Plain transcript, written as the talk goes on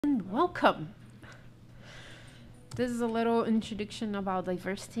Welcome. This is a little introduction about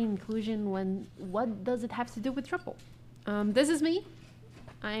diversity inclusion. What does it have to do with Drupal? This is me.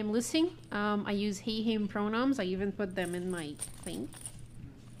 I'm Lucy. I use he, him pronouns. I even put them in my thing.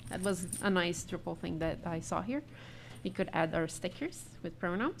 That was a nice Drupal thing that I saw here. We could add our stickers with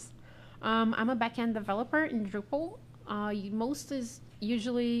pronouns. I'm a backend developer in Drupal. Most is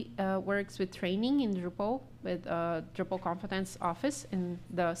usually works with training in Drupal with Drupal Competence Office in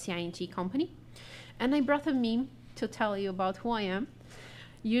the CI&T company. And I brought a meme to tell you about who I am.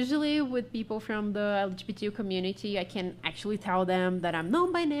 Usually with people from the LGBTQ community, I can actually tell them that I'm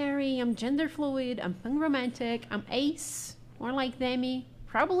non-binary, I'm gender fluid, I'm panromantic, I'm ace, or like Demi,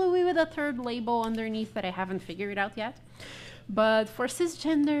 probably with a third label underneath that I haven't figured out yet. But for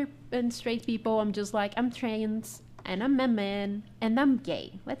cisgender and straight people, I'm just like, I'm trans, and I'm a man, and I'm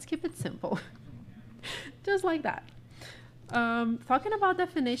gay. Let's keep it simple. Just like that. Talking about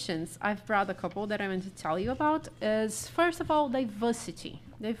definitions, I've brought a couple that I want to tell you about. Is first of all, diversity.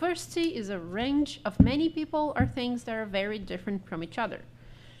 Diversity is a range of many people or things that are very different from each other.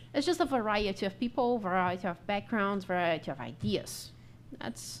 It's just a variety of people, variety of backgrounds, variety of ideas.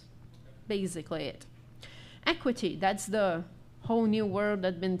 That's basically it. Equity, that's the whole new word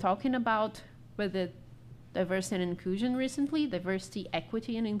that I've been talking about with the diversity and inclusion recently. Diversity,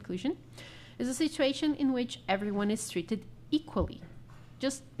 equity, and inclusion is a situation in which everyone is treated equally.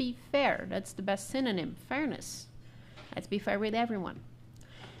 Just be fair. That's the best synonym. Fairness. Let's be fair with everyone.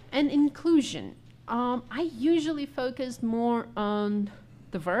 And inclusion. I usually focus more on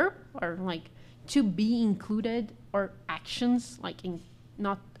the verb, or like to be included, or actions, like in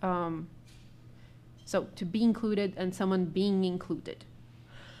not so to be included and someone being included.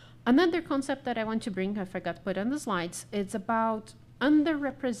 Another concept that I want to bring, I forgot to put on the slides, it's about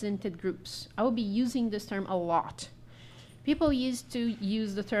underrepresented groups. I will be using this term a lot. People used to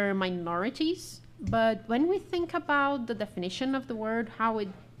use the term minorities, but when we think about the definition of the word, how it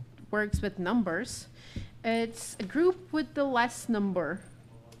works with numbers, it's a group with the less number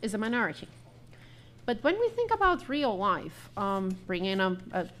is a minority. But when we think about real life, bringing up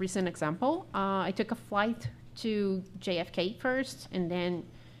a recent example, I took a flight to JFK first and then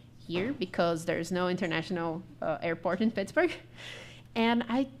here because there's no international airport in Pittsburgh. And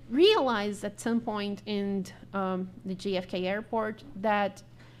I realized at some point in the JFK airport that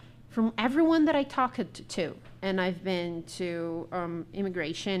from everyone that I talked to, and I've been to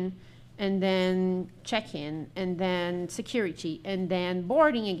immigration, and then check-in, and then security, and then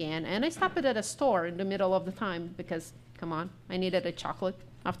boarding again, and I stopped at a store in the middle of the time because, come on, I needed a chocolate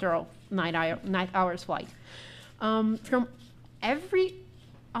after all 9 hours flight. From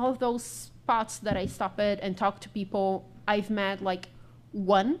all of those spots that I stopped at and talked to people, I've met like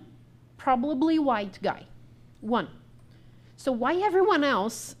one probably white guy. One. So why everyone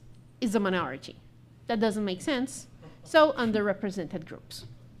else is a minority? That doesn't make sense. So underrepresented groups.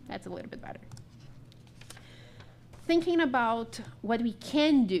 That's a little bit better. Thinking about what we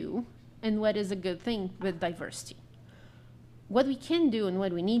can do and what is a good thing with diversity. What we can do and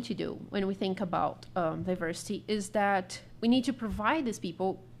what we need to do when we think about diversity is that we need to provide these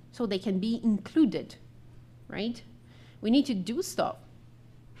people so they can be included, right? We need to do stuff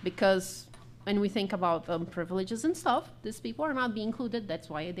because when we think about privileges and stuff, these people are not being included. That's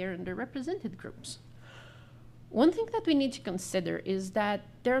why they're underrepresented groups. One thing that we need to consider is that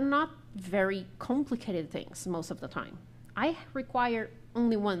they're not very complicated things most of the time. I require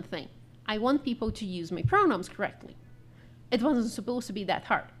only one thing. I want people to use my pronouns correctly. It wasn't supposed to be that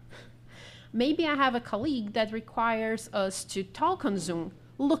hard. Maybe I have a colleague that requires us to talk on Zoom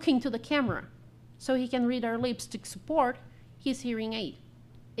looking to the camera so he can read our lips to support his hearing aid.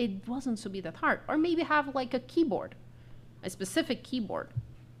 It wasn't to be that hard. Or maybe have like a keyboard, a specific keyboard.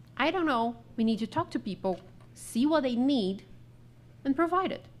 I don't know. We need to talk to people, see what they need, and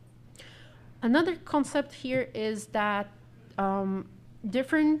provide it. Another concept here is that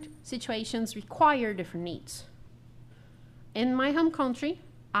different situations require different needs. In my home country,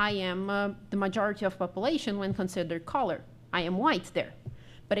 I am the majority of population when considered color. I am white there.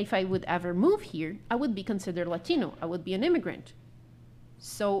 But if I would ever move here, I would be considered Latino. I would be an immigrant.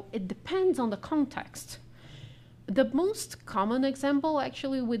 So it depends on the context. The most common example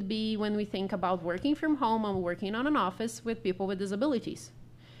actually would be when we think about working from home and working on an office with people with disabilities.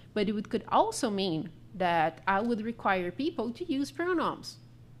 But it could also mean that I would require people to use pronouns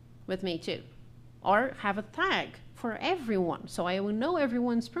with me too, or have a tag for everyone. So I will know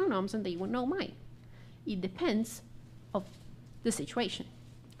everyone's pronouns and they will know mine. It depends on the situation.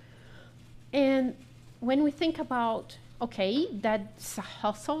 And when we think about, okay, that's a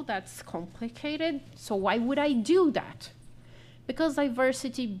hustle, that's complicated, so why would I do that? Because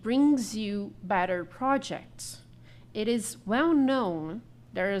diversity brings you better projects. It is well known.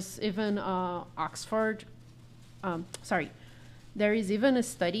 There is even there is even a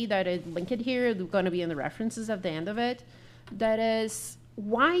study that is linked here, it's going to be in the references at the end of it, that is,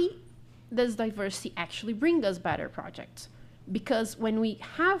 why does diversity actually bring us better projects? Because when we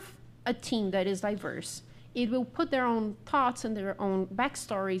have a team that is diverse, it will put their own thoughts and their own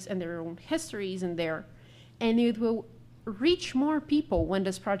backstories and their own histories in there, and it will reach more people when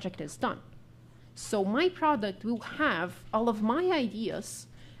this project is done. So my product will have all of my ideas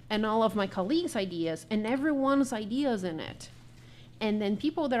and all of my colleagues' ideas and everyone's ideas in it. And then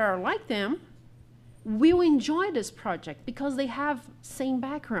people that are like them will enjoy this project because they have same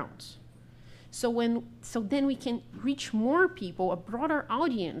backgrounds. So then we can reach more people, a broader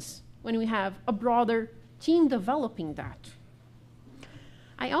audience, when we have a broader team developing that.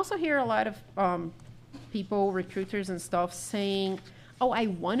 I also hear a lot of people, recruiters and stuff saying, oh, I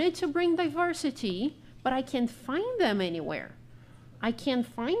wanted to bring diversity, but I can't find them anywhere. I can't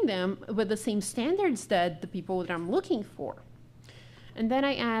find them with the same standards that the people that I'm looking for. And then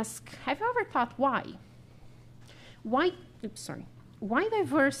I ask, have you ever thought why? Why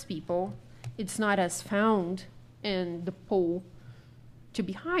diverse people, it's not as found in the pool to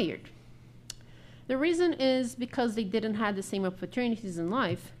be hired? The reason is because they didn't have the same opportunities in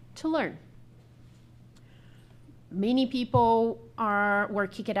life to learn. Many people were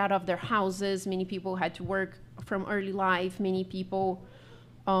kicked out of their houses. Many people had to work from early life. Many people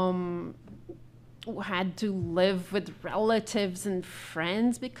had to live with relatives and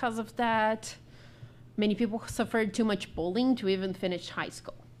friends because of that. Many people suffered too much bullying to even finish high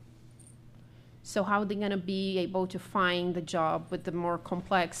school. So how are they going to be able to find the job with the more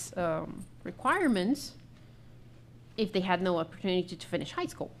complex requirements if they had no opportunity to finish high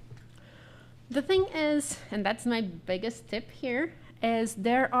school? The thing is, and that's my biggest tip here, is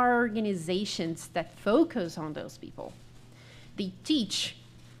there are organizations that focus on those people. They teach.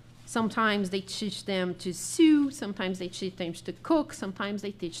 Sometimes they teach them to sew, sometimes they teach them to cook, sometimes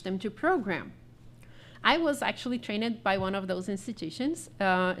they teach them to program. I was actually trained by one of those institutions.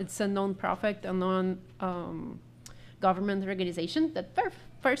 It's a non-profit, a non-government organization. The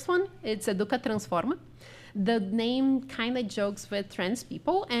first one, it's Educa Transforma. The name kind of jokes with trans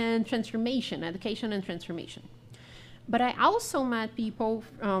people and transformation, education and transformation. But I also met people,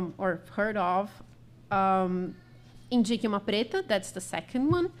 or heard of, Indique uma Preta, that's the second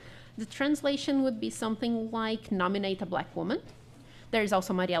one. The translation would be something like nominate a black woman. There's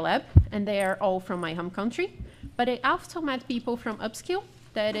also Maria Lab, and they are all from my home country. But I also met people from Upskill,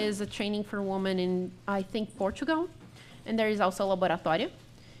 that is a training for women in, I think, Portugal. And there is also Laboratório.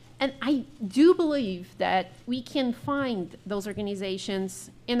 And I do believe that we can find those organizations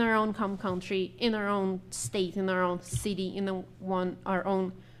in our own home country, in our own state, in our own city, in our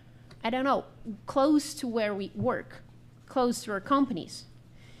own, I don't know, close to where we work, close to our companies.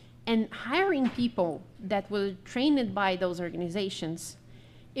 And hiring people that were trained by those organizations,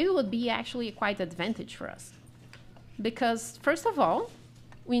 it would be actually quite an advantage for us. Because first of all,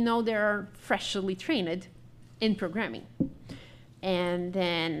 we know they are freshly trained in programming. And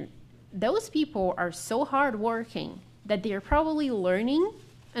then those people are so hardworking that they're probably learning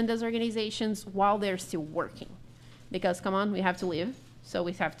in those organizations while they're still working. Because come on, we have to live, so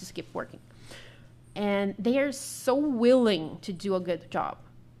we have to keep working. And they are so willing to do a good job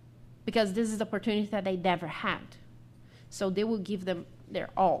because this is the opportunity that they never had. So they will give them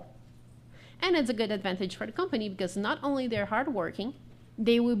their all. And it's a good advantage for the company because not only they're hardworking,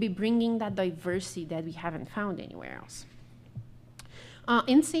 they will be bringing that diversity that we haven't found anywhere else.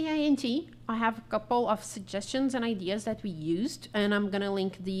 In CINT, I have a couple of suggestions and ideas that we used, and I'm going to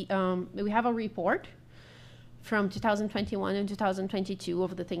link the, we have a report from 2021 and 2022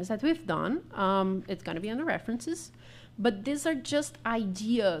 of the things that we've done. It's going to be on the references, but these are just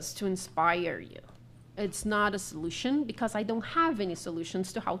ideas to inspire you. It's not a solution because I don't have any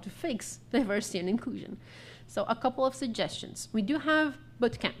solutions to how to fix diversity and inclusion. So a couple of suggestions. We do have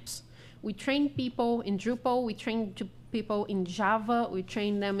boot camps. We train people in Drupal, we train people in Java, we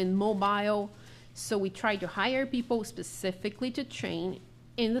train them in mobile. So we try to hire people specifically to train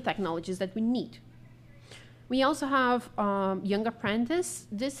in the technologies that we need. We also have Young Apprentice.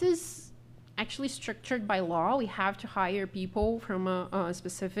 This is actually structured by law. We have to hire people from a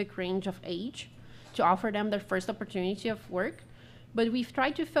specific range of age to offer them their first opportunity of work. But we've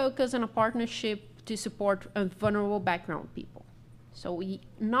tried to focus on a partnership to support vulnerable background people. So we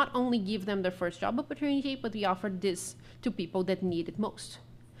not only give them their first job opportunity, but we offer this to people that need it most.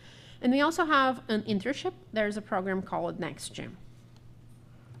 And we also have an internship. There's a program called NextGen.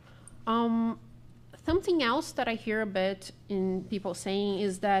 Something else that I hear a bit in people saying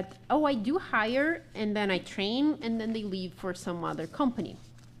is that, oh, I do hire and then I train and then they leave for some other company.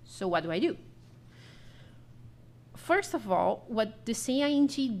 So what do I do? First of all, what the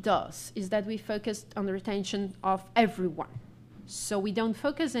CINT does is that we focus on the retention of everyone. So we don't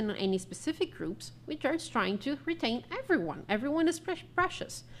focus on any specific groups. We're just trying to retain everyone. Everyone is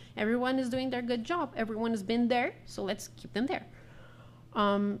precious. Everyone is doing their good job. Everyone has been there, so let's keep them there.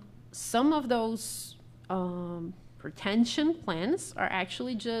 Some of those retention plans are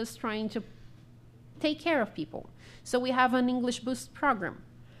actually just trying to take care of people. So we have an English Boost program.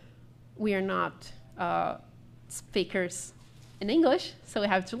 We are not speakers in English, so we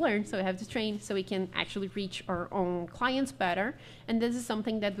have to learn, so we have to train, so we can actually reach our own clients better. And this is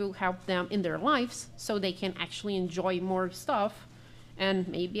something that will help them in their lives, so they can actually enjoy more stuff. And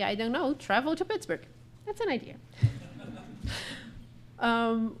maybe, I don't know, travel to Pittsburgh. That's an idea.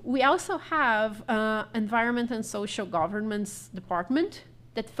 We also have Environment and Social Governance Department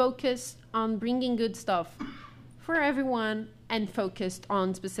that focus on bringing good stuff for everyone and focused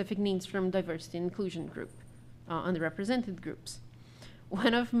on specific needs from diversity and inclusion group, underrepresented groups.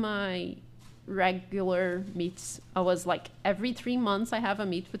 One of my regular meets, I was like every 3 months I have a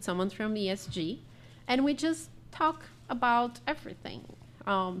meet with someone from ESG, and we just talk about everything.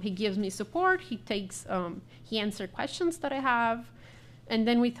 He gives me support, he answers questions that I have, and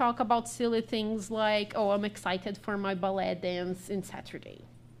then we talk about silly things like, oh, I'm excited for my ballet dance in Saturday.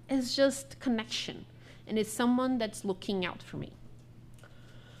 It's just connection, and it's someone that's looking out for me.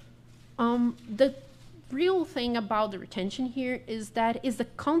 The real thing about the retention here is the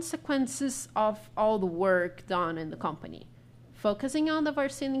consequences of all the work done in the company. Focusing on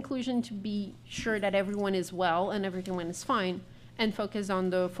diversity and inclusion to be sure that everyone is well and everyone is fine, and focus on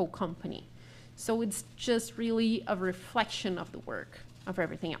the full company. So it's just really a reflection of the work of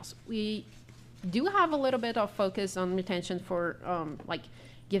everything else. We do have a little bit of focus on retention for like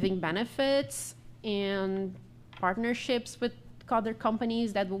giving benefits and partnerships with other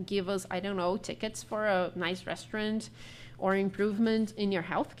companies that will give us, I don't know, tickets for a nice restaurant or improvement in your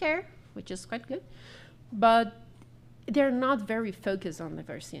healthcare, which is quite good. But they're not very focused on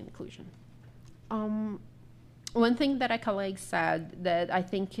diversity and inclusion. One thing that a colleague said that I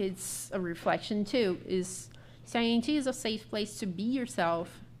think is a reflection too is CINT is a safe place to be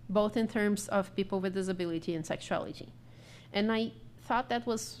yourself, both in terms of people with disability and sexuality. And I thought that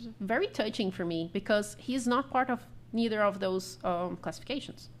was very touching for me because he's not part of neither of those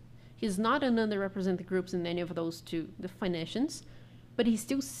classifications. He's not an underrepresented groups in any of those two definitions, but he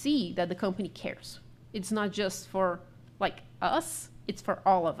still see that the company cares. It's not just for like us, it's for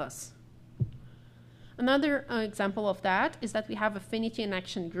all of us. Another example of that is that we have affinity and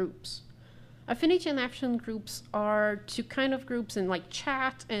action groups. Affinity and action groups are two kind of groups in like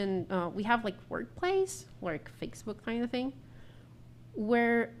chat, and we have like workplace, like Facebook kind of thing,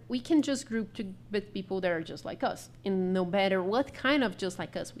 where we can just group with people that are just like us, and no matter what kind of just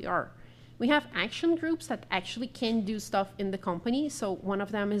like us we are. We have action groups that actually can do stuff in the company. So one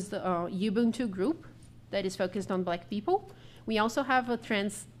of them is the Ubuntu group that is focused on Black people. We also have a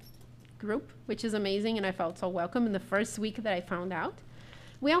trans group, which is amazing, and I felt so welcome in the first week that I found out.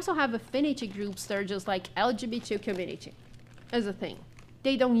 We also have affinity groups that are just like LGBT community as a thing.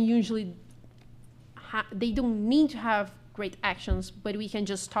 They don't usually, they don't need to have great actions, but we can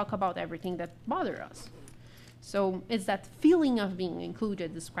just talk about everything that bother us. So it's that feeling of being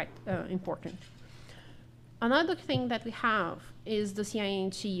included is quite important. Another thing that we have is the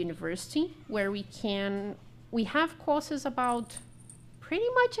CINT University, where we have courses about pretty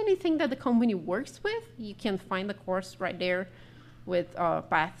much anything that the company works with. You can find the course right there with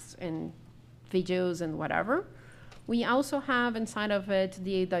paths and videos and whatever. We also have inside of it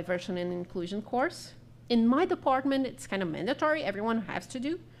the diversity and inclusion course. In my department, it's kind of mandatory. Everyone has to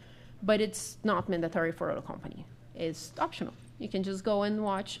do, but it's not mandatory for the company. It's optional. You can just go and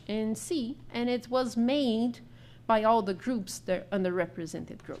watch and see. And it was made by all the groups, the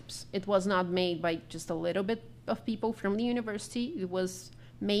underrepresented groups. It was not made by just a little bit of people from the university. It was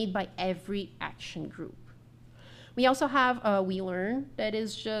made by every action group. We also have We Learn, that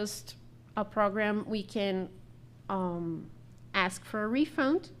is just a program we can ask for a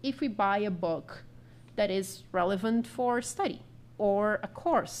refund if we buy a book that is relevant for study or a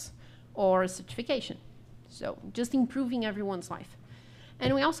course or a certification. So just improving everyone's life.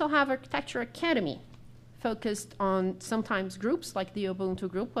 And we also have Architecture Academy, focused on sometimes groups, like the Ubuntu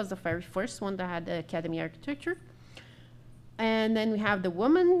group was the very first one that had the Academy Architecture. And then we have the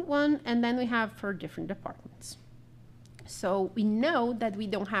women one, and then we have for different departments. So we know that we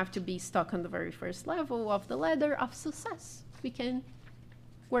don't have to be stuck on the very first level of the ladder of success. We can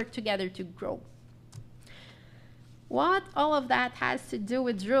work together to grow. What all of that has to do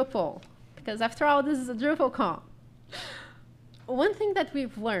with Drupal? Because after all, this is a DrupalCon. One thing that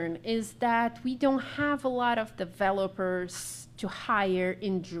we've learned is that we don't have a lot of developers to hire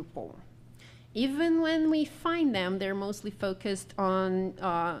in Drupal. Even when we find them, they're mostly focused on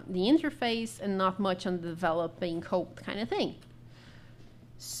the interface and not much on developing code kind of thing.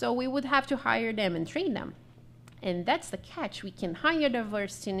 So we would have to hire them and train them. And that's the catch. We can hire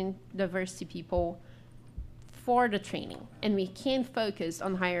diversity people for the training, and we can focus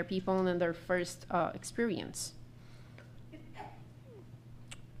on hire people in their first experience.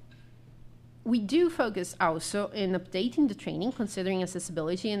 We do focus also in updating the training, considering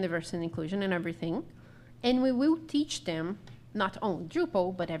accessibility and diversity and inclusion and everything. And we will teach them not only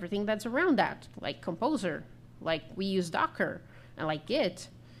Drupal, but everything that's around that, like Composer, like we use Docker, and like Git,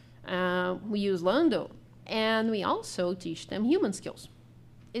 we use Lando, and we also teach them human skills.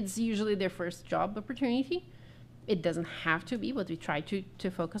 It's usually their first job opportunity. It doesn't have to be, but we try to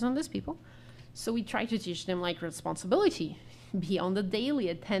focus on these people. So we try to teach them like responsibility. Be on the daily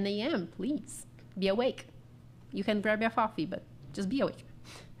at 10 a.m., please. Be awake. You can grab your coffee, but just be awake.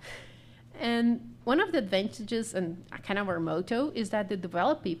 And one of the advantages and kind of our motto is that they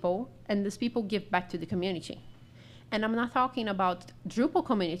develop people, and these people give back to the community. And I'm not talking about Drupal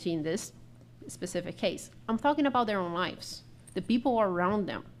community in this specific case. I'm talking about their own lives, the people around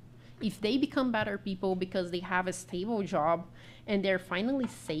them. If they become better people because they have a stable job and they're finally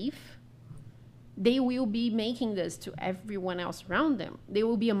safe, they will be making this to everyone else around them. They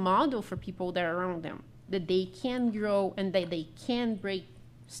will be a model for people that are around them, that they can grow and that they can break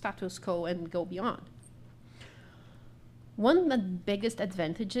status quo and go beyond. One of the biggest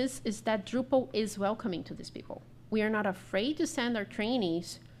advantages is that Drupal is welcoming to these people. We are not afraid to send our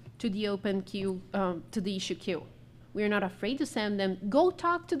trainees to the open queue, to the issue queue. We are not afraid to send them, go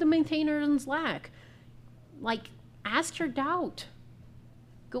talk to the maintainer in Slack. Like, ask your doubt.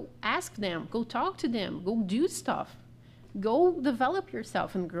 Go ask them, go talk to them, go do stuff. Go develop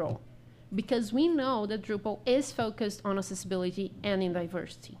yourself and grow. Because we know that Drupal is focused on accessibility and in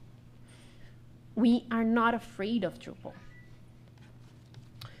diversity. We are not afraid of Drupal.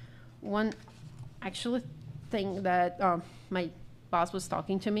 One actually thing that my boss was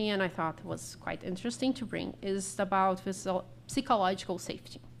talking to me and I thought was quite interesting to bring is about psychological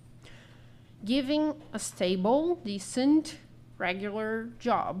safety. Giving a stable, decent, regular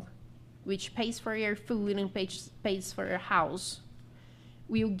job, which pays for your food and pays for your house,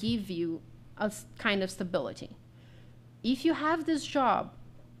 will give you a kind of stability. If you have this job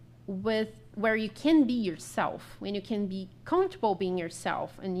where you can be yourself, when you can be comfortable being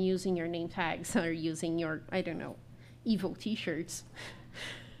yourself and using your name tags or using your, I don't know, evil t-shirts,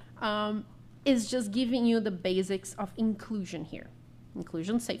 is just giving you the basics of inclusion here,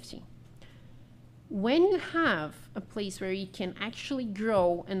 inclusion safety. When you have a place where you can actually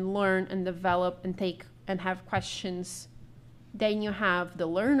grow and learn and develop and take and have questions, then you have the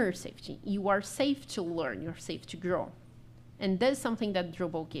learner safety. You are safe to learn, you're safe to grow. And that's something that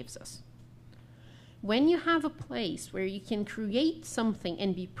Drupal gives us. When you have a place where you can create something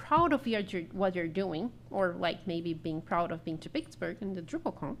and be proud of what you're doing, or like maybe being proud of being to Pittsburgh in the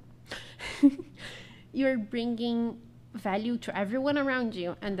DrupalCon, you're bringing value to everyone around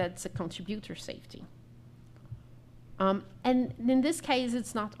you, and that's a contributor safety. And in this case,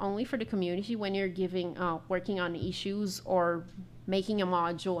 it's not only for the community when you're working on issues or making a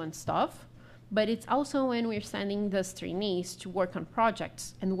module and stuff, but it's also when we're sending the trainees to work on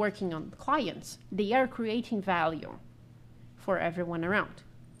projects and working on clients. They are creating value for everyone around.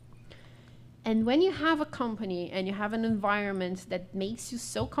 And when you have a company and you have an environment that makes you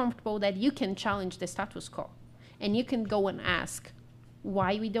so comfortable that you can challenge the status quo, and you can go and ask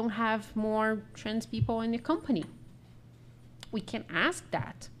why we don't have more trans people in the company. We can ask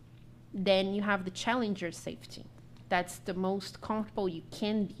that. Then you have the challenger safety. That's the most comfortable you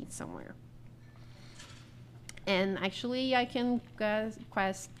can be somewhere. And actually, I can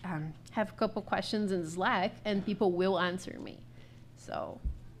have a couple questions in Slack, and people will answer me. So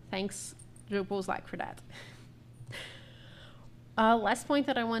thanks, Drupal Slack, for that. Last point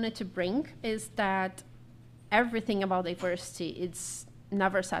that I wanted to bring is that everything about diversity is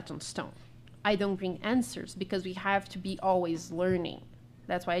never set on stone. I don't bring answers because we have to be always learning.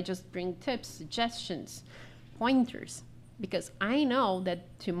 That's why I just bring tips, suggestions, pointers, because I know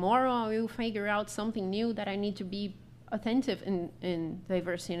that tomorrow I will figure out something new that I need to be attentive in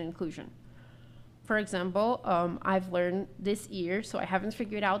diversity and inclusion. For example, I've learned this year, so I haven't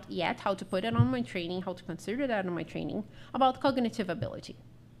figured out yet how to put it on my training, how to consider that on my training, about cognitive ability.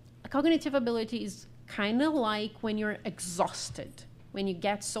 Cognitive ability is kind of like when you're exhausted. when you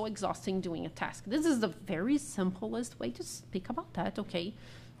get so exhausting doing a task. This is the very simplest way to speak about that, okay?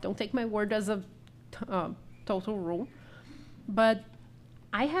 Don't take my word as a total rule. But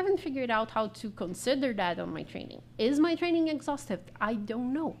I haven't figured out how to consider that on my training. Is my training exhaustive? I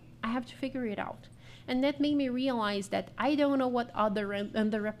don't know. I have to figure it out. And that made me realize that I don't know what other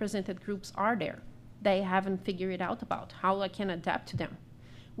underrepresented groups are there. They haven't figured it out about how I can adapt to them.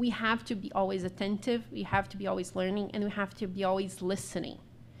 We have to be always attentive, we have to be always learning, and we have to be always listening.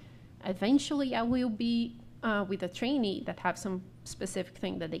 Eventually, I will be with a trainee that have some specific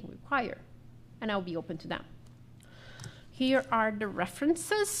thing that they require, and I'll be open to them. Here are the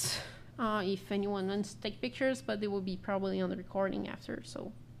references, if anyone wants to take pictures, but they will be probably on the recording after,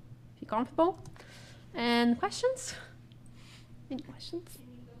 so be comfortable. And questions? Any questions? Can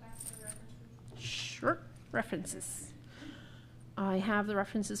you go back to the references? Sure. References. I have the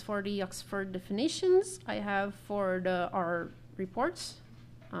references for the Oxford definitions. I have for our reports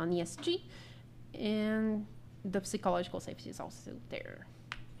on ESG, and the psychological safety is also there.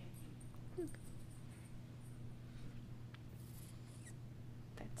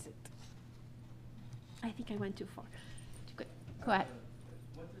 That's it. I think I went too far. Good. Go ahead.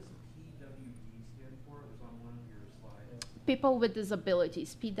 What does PWD stand for? It was on one of your slides. People with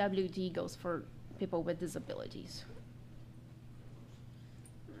disabilities. PWD goes for people with disabilities.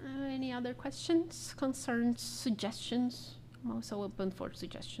 Any other questions, concerns, suggestions? I'm also open for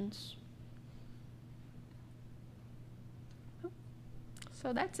suggestions.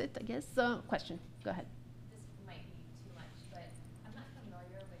 So that's it, I guess. Question, go ahead. This might be too much, but I'm not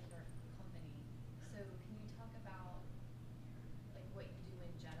familiar with your company. So can you talk about like what you do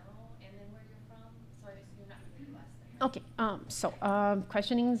in general and then where you're from? So you're not from the US then, right? Okay,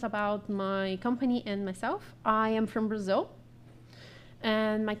 questioning is about my company and myself. I am from Brazil.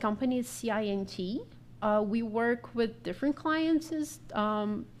 And my company is CINT. We work with different clients,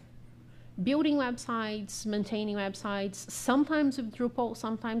 building websites, maintaining websites, sometimes with Drupal,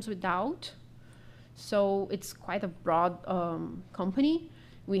 sometimes without. So it's quite a broad company.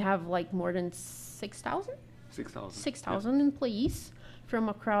 We have like more than 6,000? 6,000 employees from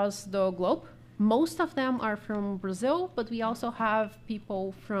across the globe. Most of them are from Brazil, but we also have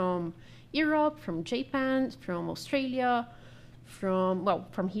people from Europe, from Japan, from Australia,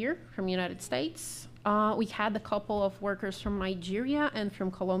 from here, from United States. We had a couple of workers from Nigeria and from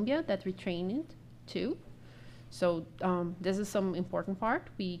Colombia that we trained too. So this is some important part.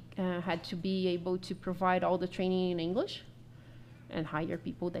 We had to be able to provide all the training in English and hire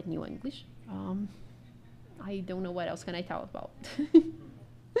people that knew English. I don't know what else can I tell about. I couldn't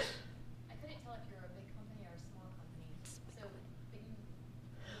tell if you're a big company or a small company. So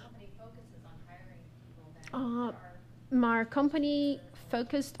but your company focuses on hiring people that are... My company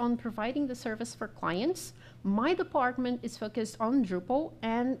focused on providing the service for clients. My department is focused on Drupal,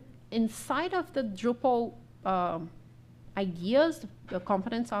 and inside of the Drupal ideas, the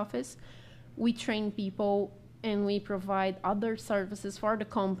competence office, we train people and we provide other services for the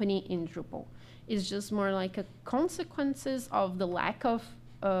company in Drupal. It's just more like a consequences of the lack of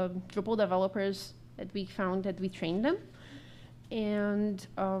Drupal developers that we found that we trained them. And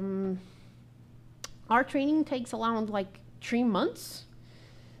our training takes around like 3 months.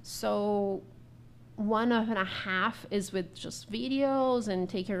 So 1.5 is with just videos and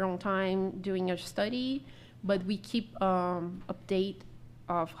take your own time doing your study, but we keep update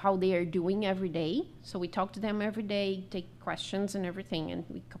of how they are doing every day. So we talk to them every day, take questions and everything, and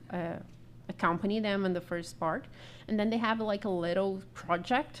we accompany them in the first part. And then they have like a little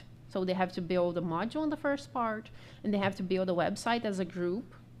project. So they have to build a module in the first part, and they have to build a website as a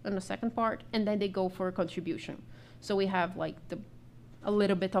group in the second part, and then they go for a contribution. So we have like a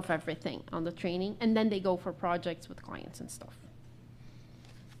little bit of everything on the training, and then they go for projects with clients and stuff.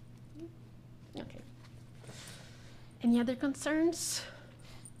 Okay. Any other concerns?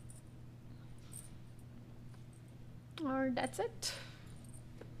 Or that's it?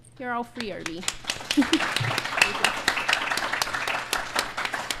 You're all free early.